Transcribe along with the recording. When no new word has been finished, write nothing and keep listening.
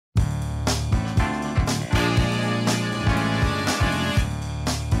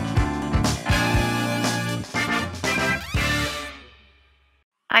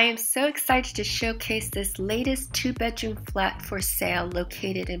I am so excited to showcase this latest two-bedroom flat for sale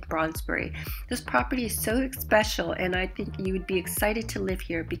located in Brownsbury. This property is so special, and I think you would be excited to live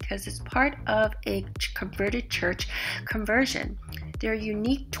here because it's part of a converted church conversion. There are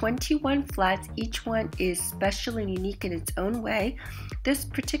unique 21 flats. Each one is special and unique in its own way. This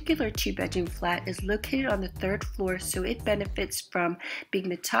particular two-bedroom flat is located on the third floor, so it benefits from being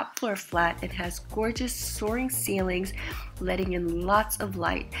the top floor flat. It has gorgeous soaring ceilings, letting in lots of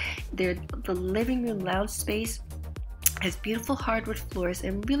light. The living room lounge space has beautiful hardwood floors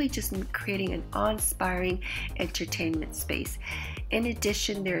and really just creating an awe-inspiring entertainment space. In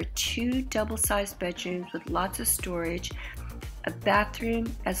addition, there are two double-sized bedrooms with lots of storage, a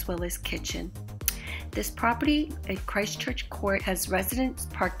bathroom, as well as kitchen. This property at Christchurch Court has residence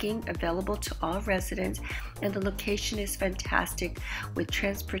parking available to all residents, and the location is fantastic with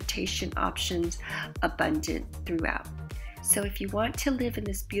transportation options abundant throughout. So if you want to live in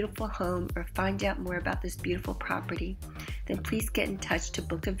this beautiful home or find out more about this beautiful property, then please get in touch to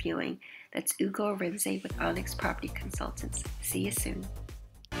book a viewing. That's Arinzeh with Onyx Property Consultants. See you soon.